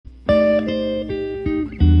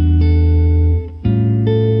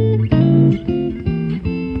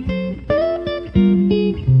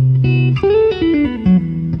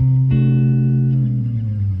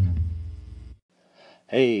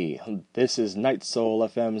Hey, this is Night Soul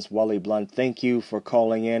FM's Wally Blunt. Thank you for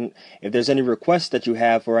calling in. If there's any requests that you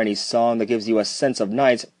have for any song that gives you a sense of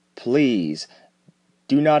night, please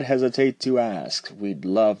do not hesitate to ask. We'd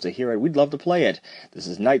love to hear it. We'd love to play it. This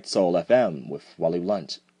is Night Soul FM with Wally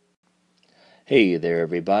Blunt. Hey there,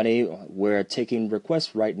 everybody. We're taking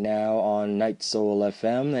requests right now on Night Soul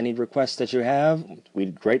FM. Any requests that you have,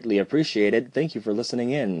 we'd greatly appreciate it. Thank you for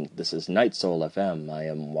listening in. This is Night Soul FM. I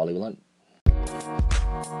am Wally Blunt.